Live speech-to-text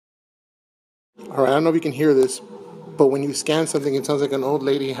Alright, I don't know if you can hear this, but when you scan something, it sounds like an old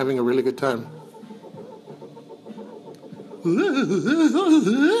lady having a really good time.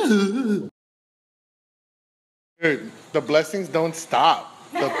 Dude, the blessings don't stop.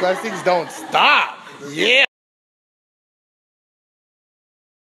 The blessings don't stop. Yeah.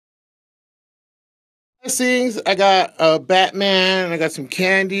 Blessings. I got a Batman. I got some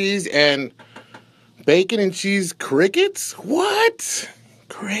candies and bacon and cheese crickets. What?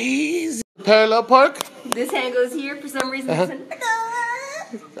 Crazy. Parallel park. This hand goes here for some reason.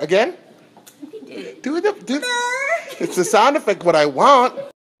 Again? He did. Do it. It's the sound effect what I want.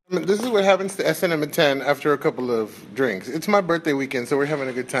 This is what happens to SNM at 10 after a couple of drinks. It's my birthday weekend, so we're having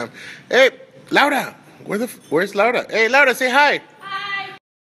a good time. Hey, Laura. Where's Laura? Hey, Laura, say hi. Hi.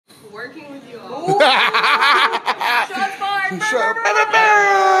 Working with you all. Shots fired.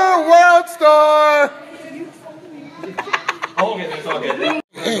 World Star. Oh, okay, it's all good.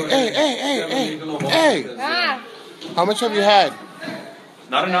 Hey. How much have you had?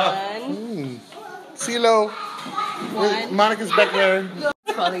 Not enough. CeeLo. Monica's back there.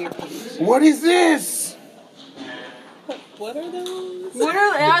 What is this? What are those?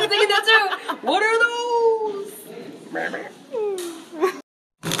 I was thinking that too. What are those?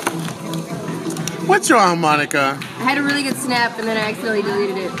 What's wrong, Monica? I had a really good snap and then I accidentally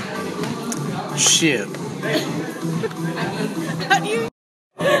deleted it. Shit. How do you?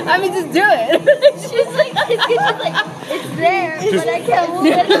 I mean, just do it. She's like, it's there, but I can't move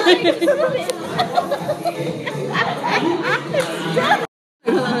it.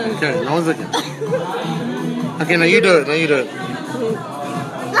 Okay, no one's looking. Okay, now you do it. I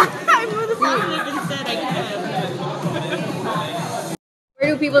moved the plastic instead. I can't. Where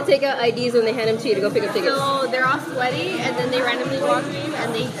do people take out IDs when they hand them to you to go pick up tickets? So they're all sweaty, and then they randomly walk in,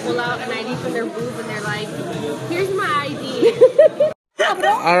 and they pull out an ID from their boob, and they're like, "Here's my ID."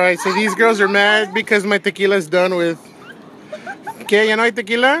 Alright, so these girls are mad because my tequila's done with... ¿Qué? ¿Ya no hay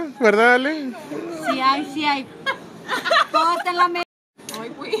tequila? ¿Verdad, Ale? Sí hay. Todo está en la mesa. Ay,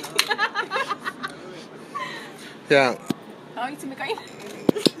 güey. Yeah. Ay, se me cae.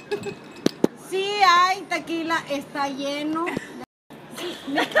 Sí hay tequila, está lleno.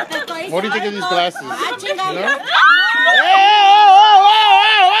 What do you think of these glasses? Ah, chingada. No?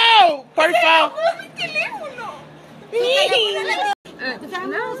 Oh! Party foul!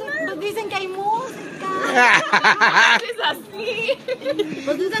 Pues dicen que hay música. Es así.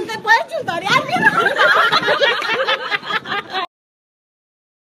 Pues dicen que puedes chutorear.